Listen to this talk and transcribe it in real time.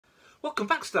Welcome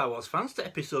back, Star Wars fans, to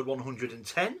episode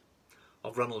 110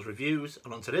 of Ronald's Reviews,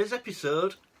 and on today's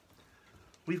episode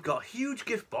we've got a huge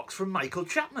gift box from Michael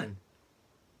Chapman.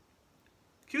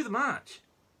 Cue the march.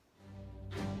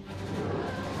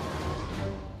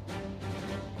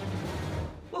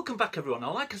 Welcome back everyone.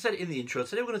 Now, like I said in the intro,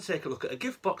 today we're going to take a look at a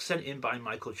gift box sent in by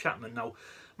Michael Chapman. Now,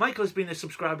 Michael has been a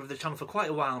subscriber of the channel for quite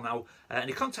a while now, and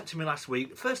he contacted me last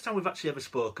week. First time we've actually ever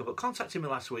spoken, but contacted me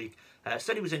last week,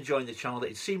 said he was enjoying the channel, that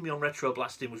he'd seen me on Retro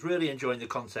Blasting, was really enjoying the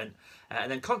content,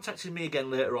 and then contacted me again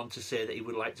later on to say that he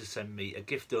would like to send me a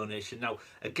gift donation. Now,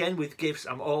 again, with gifts,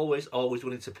 I'm always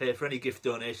willing to pay for any gift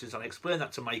donations, and I explained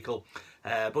that to Michael,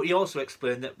 but he also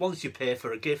explained that once you pay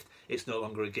for a gift, it's no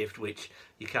longer a gift, which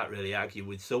you can't really argue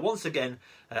with. So once again,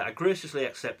 I graciously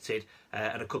accepted,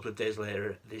 and a couple of days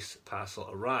later, this parcel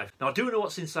arrived. Now, I do know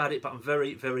what's inside it, but I'm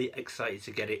very, very excited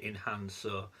to get it in hand.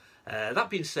 So that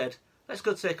being said, let's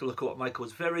go take a look at what Michael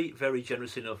was very, very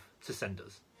generous enough to send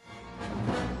us.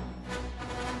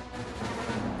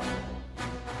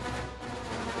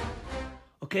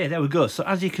 Okay, there we go. So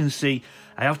as you can see,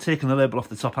 I have taken the label off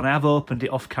the top and I have opened it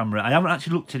off camera. I haven't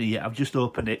actually looked at it yet. I've just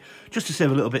opened it just to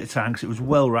save a little bit of time because it was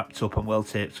well wrapped up and well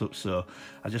taped up. So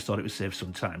I just thought it would save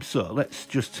some time. So let's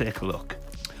just take a look.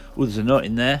 Oh, there's a note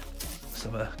in there. Let's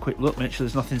have a quick look. Make sure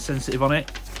there's nothing sensitive on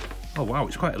it. Oh wow,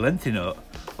 it's quite a lengthy note.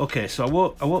 Okay, so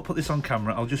I won't put this on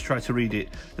camera. I'll just try to read it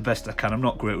the best I can. I'm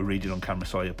not great with reading on camera,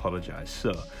 so I apologise.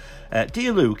 So,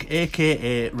 dear Luke,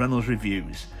 aka Reynolds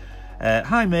Reviews.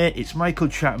 Hi mate, it's Michael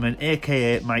Chapman,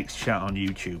 aka Mike's Chat on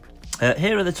YouTube.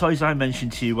 Here are the toys I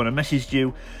mentioned to you when I messaged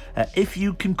you. If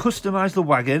you can customise the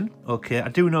wagon, okay, I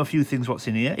do know a few things what's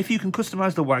in here. If you can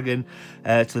customise the wagon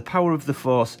to the Power of the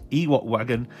Force Ewok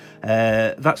wagon,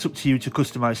 that's up to you to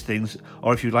customise things,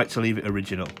 or if you'd like to leave it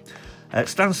original.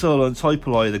 Stan Solo and Toy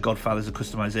Polloi are the godfathers of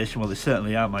customisation. Well, they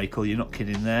certainly are, Michael. You're not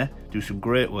kidding there. Do some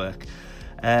great work.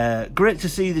 Great to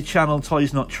see the channel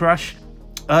Toys Not Trash.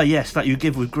 Yes, that you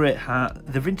give with great heart.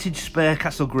 The vintage spare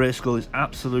Castle Grayskull is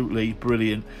absolutely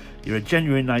brilliant. You're a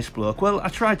genuine nice bloke. Well, I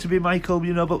tried to be, Michael,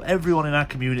 you know, but everyone in our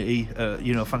community,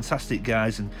 you know, fantastic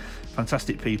guys and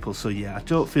fantastic people. So yeah, I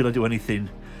don't feel I do anything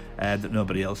that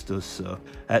nobody else does. So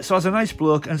as a nice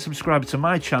bloke and subscriber to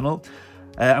my channel,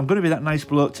 I'm going to be that nice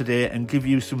bloke today and give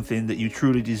you something that you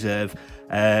truly deserve,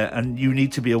 and you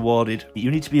need to be awarded.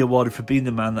 You need to be awarded for being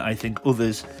the man that I think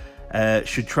others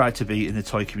should try to be in the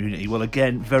toy community. Well,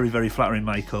 again, very, very flattering,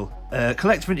 Michael.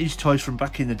 Collect vintage toys from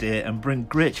back in the day and bring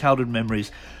great childhood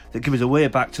memories that give us a way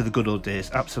back to the good old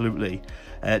days. Absolutely.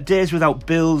 Days without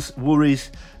bills, worries,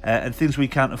 and things we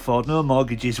can't afford. No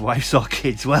mortgages, wives or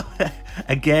kids. Well,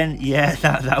 again, yeah,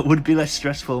 that would be less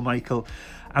stressful, Michael.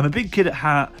 I'm a big kid at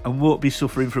heart and won't be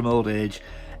suffering from old age.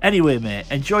 Anyway, mate,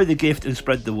 enjoy the gift and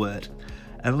spread the word.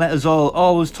 And let us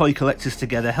all us toy collectors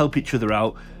together help each other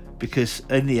out, because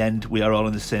in the end, we are all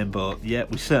in the same boat. Yeah,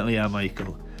 we certainly are,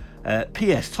 Michael.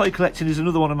 P.S. Toy collecting is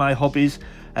another one of my hobbies.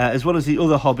 As well as the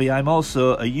other hobby, I'm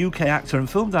also a UK actor and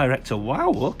film director.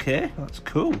 Wow, okay, that's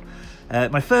cool.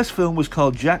 My first film was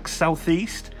called Jack's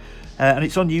Southeast, and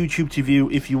it's on YouTube to view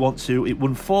if you want to. It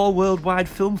won 4 Worldwide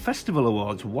Film Festival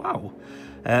Awards. Wow.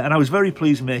 And I was very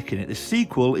pleased making it. The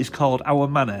sequel is called Our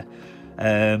Manor,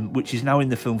 which is now in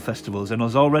the film festivals and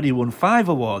has already won 5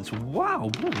 awards. Wow,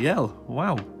 bloody hell.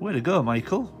 Wow, way to go,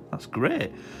 Michael. That's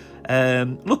great.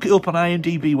 Look it up on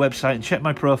IMDb website and check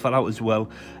my profile out as well.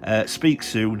 Speak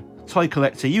soon. Toy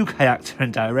collector, UK actor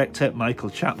and director, Michael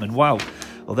Chapman. Wow.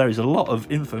 Well, there is a lot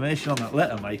of information on that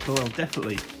letter, Michael. I'll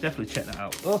definitely check that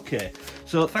out. Okay,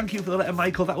 so thank you for the letter,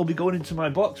 Michael. That will be going into my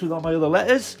box with all my other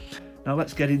letters. Now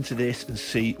let's get into this and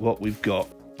see what we've got.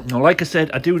 Now, like I said,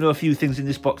 I do know a few things in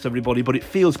this box, everybody, but it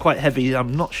feels quite heavy.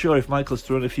 I'm not sure if Michael's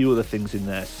thrown a few other things in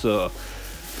there, so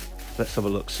let's have a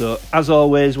look. So, as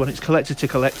always, when it's collector to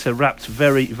collector, wrapped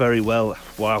very, very well.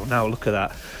 Wow, now look at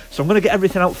that. So I'm going to get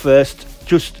everything out first,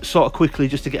 just sort of quickly,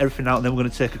 just to get everything out, and then we're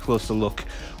going to take a closer look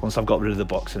once I've got rid of the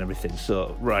box and everything.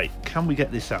 So, right, can we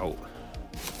get this out?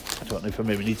 I don't know if I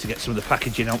maybe need to get some of the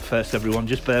packaging out first, everyone.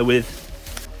 Just bear with.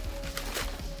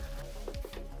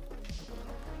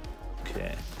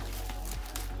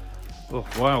 Oh,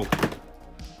 wow.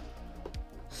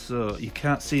 So, you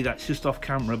can't see that, it's just off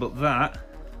camera, but that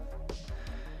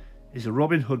is a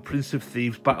Robin Hood Prince of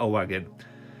Thieves battle wagon.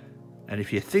 And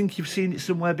if you think you've seen it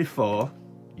somewhere before,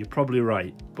 you're probably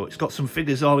right. But it's got some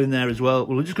figures all in there as well.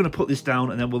 We're just going to put this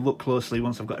down and then we'll look closely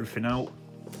once I've got everything out.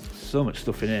 So much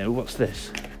stuff in here. Ooh, what's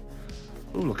this?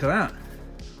 Oh, look at that.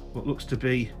 What looks to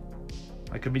be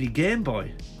like a mini Game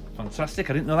Boy. Fantastic,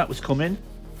 I didn't know that was coming.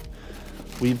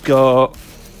 We've got...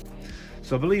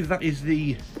 So I believe that is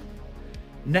the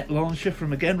net launcher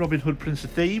from, again, Robin Hood Prince of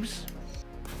Thieves.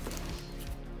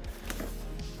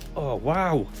 Oh,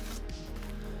 wow.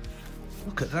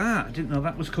 Look at that. I didn't know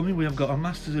that was coming. We have got a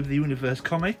Masters of the Universe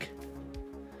comic.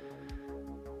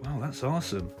 Wow, that's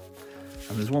awesome.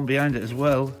 And there's one behind it as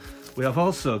well. We have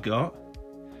also got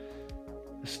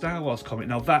a Star Wars comic.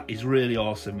 Now that is really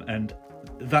awesome, and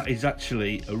that is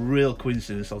actually a real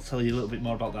coincidence. I'll tell you a little bit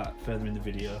more about that further in the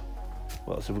video.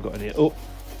 What else have we got in here? Oh,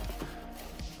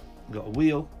 we've got a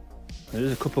wheel.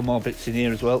 There's a couple more bits in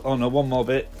here as well. Oh no, one more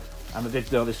bit. And I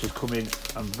did know this was coming.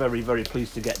 I'm very, very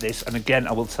pleased to get this. And again,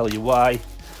 I will tell you why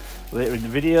later in the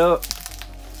video,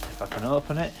 if I can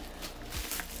open it.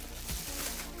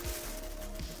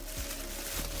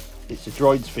 It's a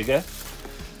Droids figure,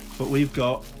 but we've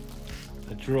got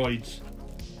a Droids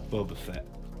Boba Fett.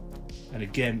 And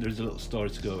again, there's a little story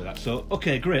to go with that. So,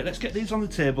 okay, great. Let's get these on the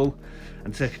table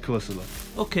and take a closer look.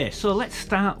 Okay, so let's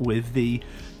start with the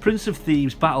Prince of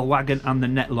Thieves Battle Wagon and the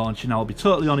net launcher. Now, I'll be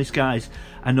totally honest, guys.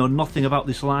 I know nothing about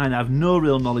this line. I have no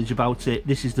real knowledge about it.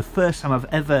 This is the first time I've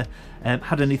ever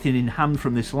had anything in hand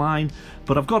from this line.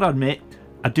 But I've got to admit,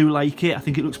 I do like it. I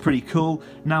think it looks pretty cool.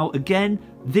 Now, again,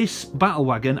 this Battle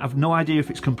Wagon, I've no idea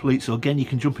if it's complete. So again, you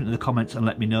can jump into the comments and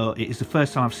let me know. It is the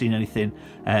first time I've seen anything.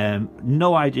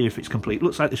 No idea if it's complete.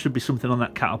 Looks like there should be something on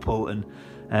that catapult. And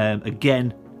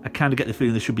again, I kind of get the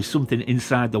feeling there should be something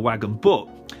inside the wagon. But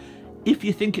if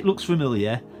you think it looks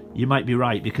familiar, you might be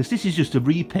right, because this is just a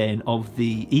repaint of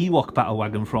the Ewok Battle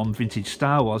Wagon from Vintage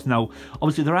Star Wars. Now,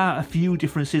 obviously, there are a few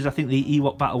differences. I think the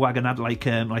Ewok Battle Wagon had like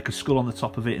a skull on the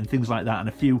top of it and things like that,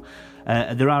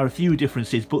 and there are a few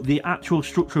differences, but the actual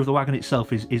structure of the wagon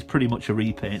itself is pretty much a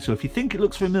repaint. So if you think it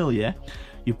looks familiar,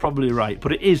 you're probably right,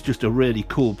 but it is just a really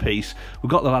cool piece. We've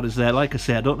got the ladders there. Like I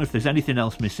say, I don't know if there's anything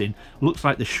else missing. Looks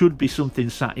like there should be something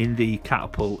sat in the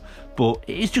catapult, but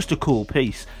it is just a cool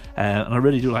piece, and I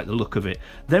really do like the look of it.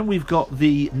 Then we've got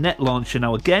the net launcher.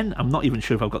 Now again, I'm not even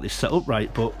sure if I've got this set up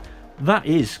right, but that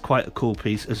is quite a cool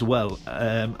piece as well.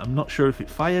 I'm not sure if it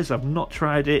fires. I've not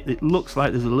tried it. It looks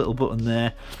like there's a little button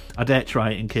there. I dare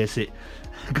try it in case it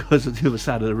goes to the other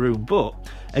side of the room. But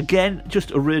again,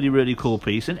 just a really, really cool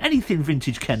piece. And anything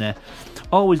vintage Kenner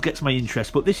always gets my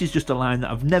interest. But this is just a line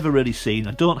that I've never really seen.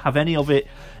 I don't have any of it,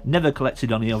 never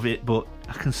collected any of it, but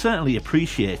I can certainly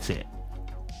appreciate it.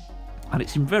 And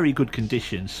it's in very good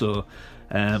condition. So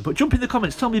but jump in the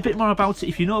comments, tell me a bit more about it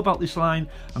if you know about this line.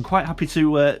 I'm quite happy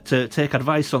to take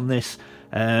advice on this,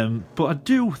 but I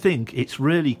do think it's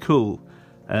really cool,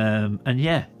 and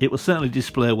yeah, it will certainly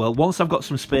display well. Once I've got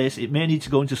some space, it may need to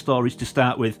go into storage to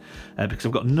start with, because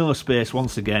I've got no space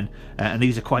once again, and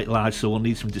these are quite large, so we'll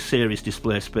need some serious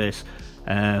display space.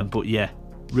 But yeah,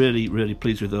 really, really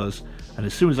pleased with those, and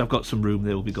as soon as I've got some room,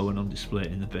 they will be going on display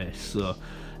in the base. So,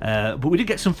 but we did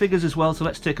get some figures as well, so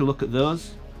let's take a look at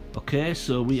those. Okay,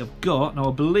 so we have got, now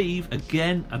I believe,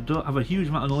 again, I don't have a huge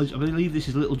amount of knowledge, I believe this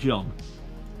is Little John.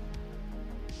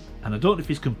 And I don't know if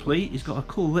he's complete. He's got a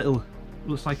cool little,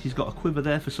 looks like he's got a quiver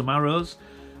there for some arrows.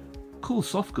 Cool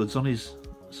soft goods on his,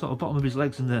 sort of bottom of his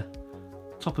legs and the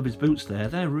top of his boots there.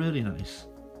 They're really nice.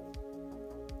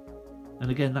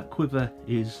 And again, that quiver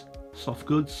is soft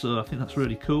goods, so I think that's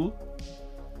really cool.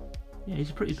 Yeah,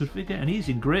 he's a pretty good figure, and he's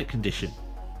in great condition.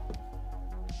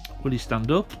 Will he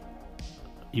stand up?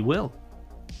 He will.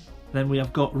 Then we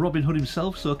have got Robin Hood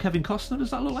himself, so Kevin Costner.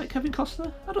 Does that look like Kevin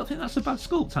Costner? I don't think that's a bad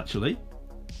sculpt, actually.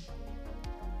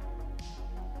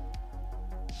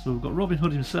 So we've got Robin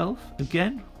Hood himself.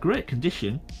 Again, great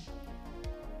condition.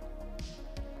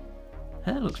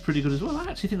 Hair looks pretty good as well.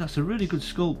 I actually think that's a really good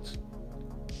sculpt.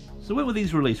 So when were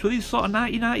these released? Were these sort of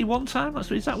 1991 time?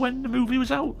 Is that when the movie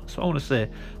was out? That's what I want to say.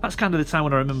 That's kind of the time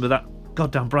when I remember that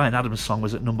goddamn Bryan Adams song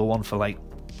was at #1 for like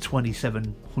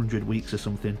 2,700 weeks or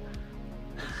something.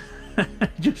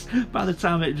 Just by the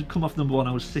time it had come off #1,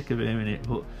 I was sick of hearing it.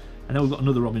 But I know we've got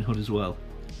another Robin Hood as well.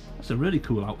 That's a really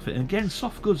cool outfit. And again,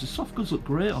 soft goods. The soft goods look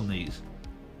great on these.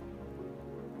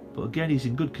 But again, he's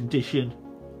in good condition.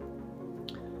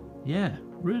 Yeah,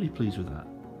 really pleased with that.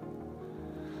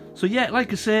 So yeah,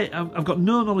 like I say, I've got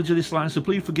no knowledge of this line, so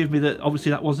please forgive me that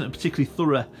obviously that wasn't a particularly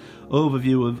thorough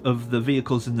overview of the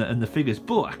vehicles and the figures,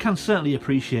 but I can certainly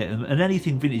appreciate them, and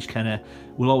anything vintage Kenner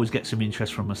will always get some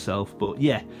interest from myself. But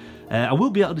yeah, I will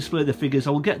be able to display the figures.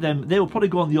 I will get them. They will probably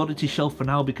go on the oddity shelf for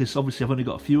now, because obviously I've only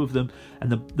got a few of them, and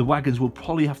the wagons will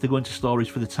probably have to go into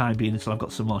storage for the time being until I've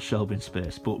got some more shelving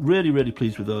space. But really, really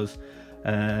pleased with those.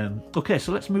 Okay,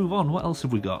 so let's move on. What else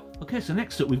have we got? Okay, so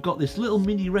next up we've got this little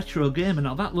mini retro gamer.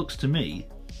 Now that looks to me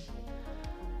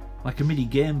like a mini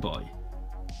Game Boy.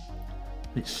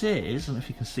 It says, I don't know if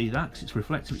you can see that because it's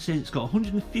reflective, it says it's got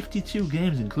 152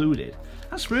 games included.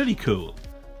 That's really cool.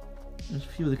 There's a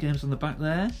few of the games on the back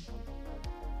there.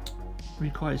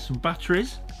 Requires some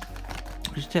batteries.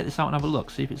 Let's take this out and have a look,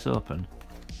 see if it's open.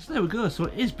 So there we go, so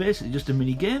it is basically just a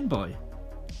mini Game Boy.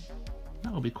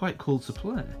 That will be quite cool to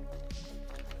play.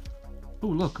 Oh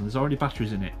look, and there's already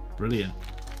batteries in it. Brilliant.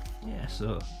 Yeah,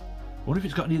 so I wonder if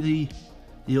it's got any of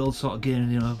the old sort of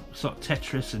game, you know, sort of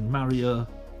Tetris and Mario.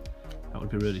 That would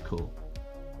be really cool.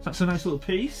 So that's a nice little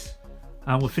piece.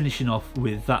 And we're finishing off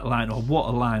with that lineup. What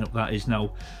a lineup that is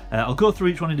now. I'll go through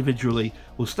each one individually.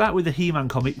 We'll start with the He-Man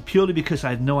comic, purely because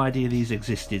I had no idea these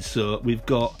existed. So we've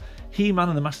got He-Man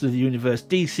and the Master of the Universe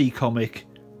DC comic,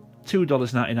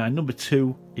 $2.99, number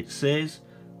 2 it says,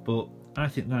 but I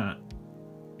think that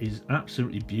is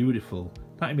absolutely beautiful.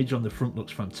 That image on the front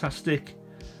looks fantastic.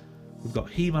 We've got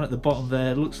He-Man at the bottom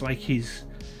there. Looks like he's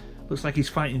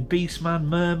fighting Beastman,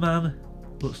 Merman.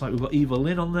 Looks like we've got Eva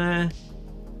Lynn on there.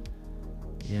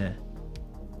 Yeah.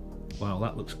 Wow,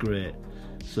 that looks great.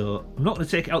 So I'm not going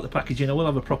to take it out the packaging. I will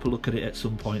have a proper look at it at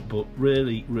some point, but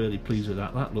really, really pleased with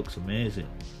that. That looks amazing.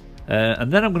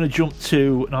 And then I'm going to jump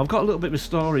to... Now, I've got a little bit of a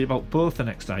story about both the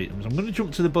next items. I'm going to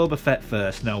jump to the Boba Fett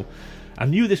first. Now, I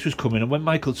knew this was coming, and when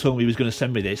Michael told me he was going to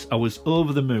send me this, I was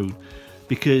over the moon.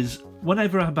 Because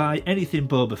whenever I buy anything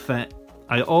Boba Fett,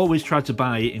 I always try to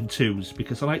buy it in twos,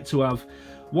 because I like to have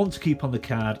one to keep on the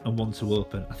card and one to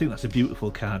open. I think that's a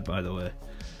beautiful card, by the way.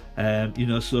 You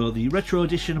know, so the retro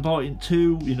edition I bought in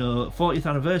 2, you know, 40th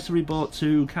anniversary bought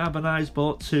 2, carbonized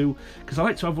bought 2, because I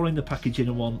like to have one in the packaging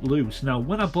and one loose. Now,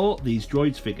 when I bought these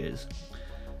Droids figures,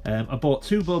 I bought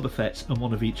 2 Boba Fett's and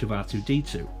 1 of each of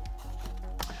R2-D2.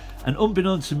 And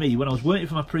unbeknown to me, when I was waiting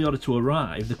for my pre-order to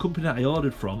arrive, the company that I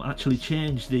ordered from actually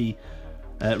changed the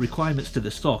requirements to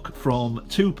the stock from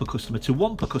 2 per customer to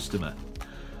 1 per customer.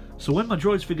 So when my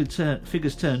Droids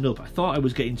figures turned up, I thought I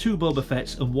was getting 2 Boba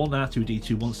Fett's and 1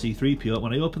 R2-D2, 1 C-3PO.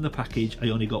 When I opened the package, I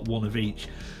only got 1 of each.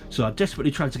 So I desperately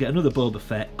tried to get another Boba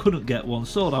Fett, couldn't get one,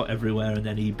 sold out everywhere, and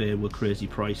then eBay were crazy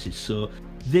prices. So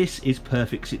this is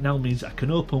perfect, because it now means I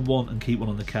can open 1 and keep 1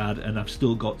 on the card, and I've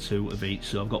still got 2 of each.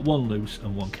 So I've got 1 loose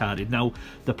and 1 carded. Now,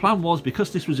 the plan was,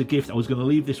 because this was a gift, I was going to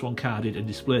leave this one carded and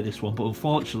display this one, but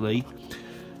unfortunately,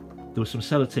 there was some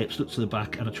sellotape stuck to the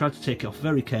back, and I tried to take it off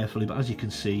very carefully, but as you can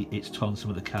see, it's torn some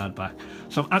of the card back.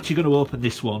 So I'm actually going to open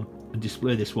this one and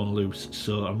display this one loose.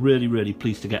 So I'm really, really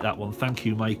pleased to get that one. Thank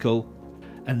you, Michael.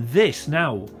 And this,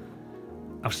 now,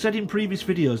 I've said in previous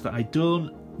videos that I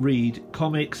don't read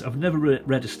comics. I've never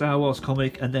read a Star Wars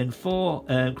comic, and then for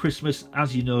Christmas,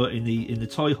 as you know, in the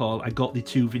toy haul, I got the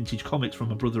 2 vintage comics from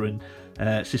my brother and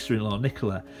sister-in-law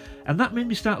Nicola, and that made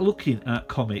me start looking at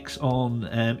comics on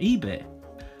eBay.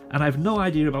 And I have no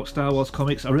idea about Star Wars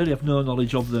comics. I really have no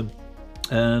knowledge of them.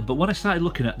 But when I started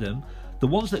looking at them, the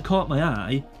ones that caught my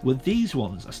eye were these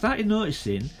ones. I started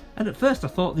noticing, and at first I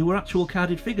thought they were actual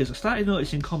carded figures. I started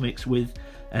noticing comics with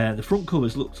the front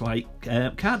covers looked like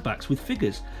card backs with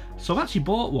figures. So I've actually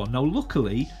bought one. Now,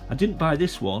 luckily, I didn't buy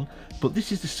this one, but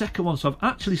this is the second one. So I've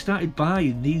actually started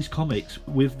buying these comics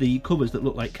with the covers that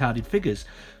look like carded figures.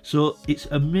 So it's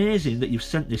amazing that you've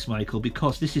sent this, Michael,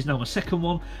 because this is now my second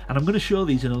one, and I'm going to show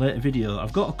these in a later video.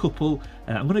 I've got a couple,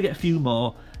 I'm going to get a few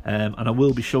more, and I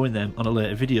will be showing them on a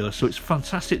later video. So it's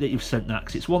fantastic that you've sent that,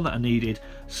 because it's one that I needed,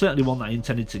 certainly one that I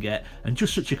intended to get, and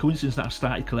just such a coincidence that I've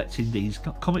started collecting these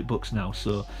comic books now.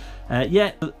 So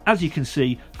yeah, as you can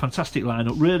see, fantastic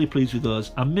lineup, really pleased with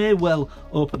those. I may well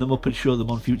open them up and show them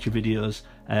on future videos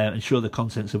and show the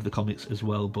contents of the comics as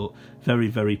well, but very,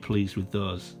 very pleased with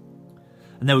those.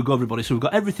 And there we go, everybody. So we've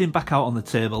got everything back out on the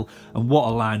table, and what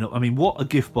a lineup. I mean, what a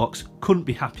gift box. Couldn't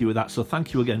be happier with that. So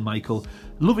thank you again, Michael.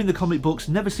 Loving the comic books.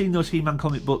 Never seen those He-Man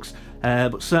comic books,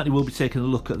 but certainly will be taking a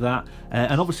look at that.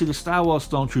 And obviously the Star Wars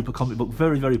Stormtrooper comic book,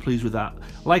 very, very pleased with that.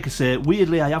 Like I say,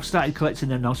 weirdly, I have started collecting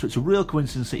them now, so it's a real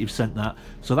coincidence that you've sent that.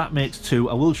 So that makes 2.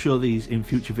 I will show these in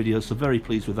future videos, so very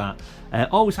pleased with that.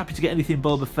 Always happy to get anything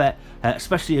Boba Fett,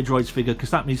 especially a Droids figure,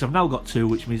 because that means I've now got 2,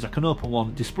 which means I can open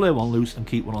 1, display 1 loose, and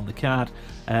keep 1 on the card.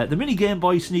 The mini Game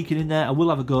Boy sneaking in there, I will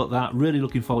have a go at that. Really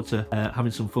looking forward to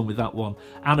having some fun with that one.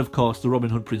 And of course, the Robin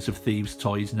Hood Prince of Thieves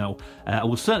toys now. I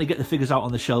will certainly get the figures out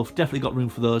on the shelf, definitely got room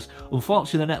for those.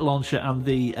 Unfortunately, the Net Launcher and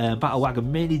the Battle Wagon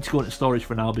may need to go into storage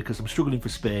for now, because I'm struggling for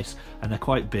space, and they're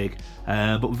quite big.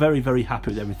 But very, very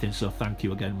happy with everything, so thank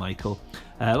you again, Michael.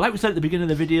 Like we said at the beginning of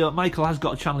the video, Michael has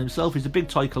got a channel himself. He's a big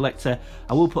toy collector.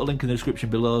 I will put a link in the description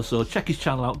below, so check his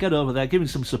channel out, get over there, give him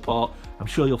some support. I'm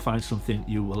sure you'll find something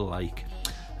you will like.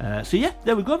 So yeah,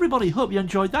 there we go, everybody. Hope you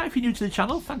enjoyed that. If you're new to the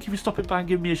channel, thank you for stopping by and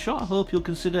giving me a shot. I hope you'll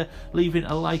consider leaving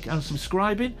a like and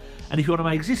subscribing. And if you're one of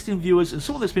my existing viewers and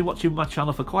someone that's been watching my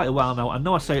channel for quite a while now, I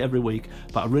know I say it every week,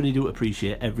 but I really do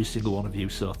appreciate every single one of you,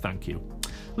 so thank you.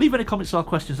 Leave any comments or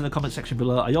questions in the comment section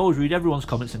below. I always read everyone's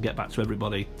comments and get back to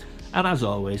everybody. And as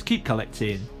always, keep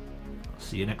collecting. I'll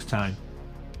see you next time.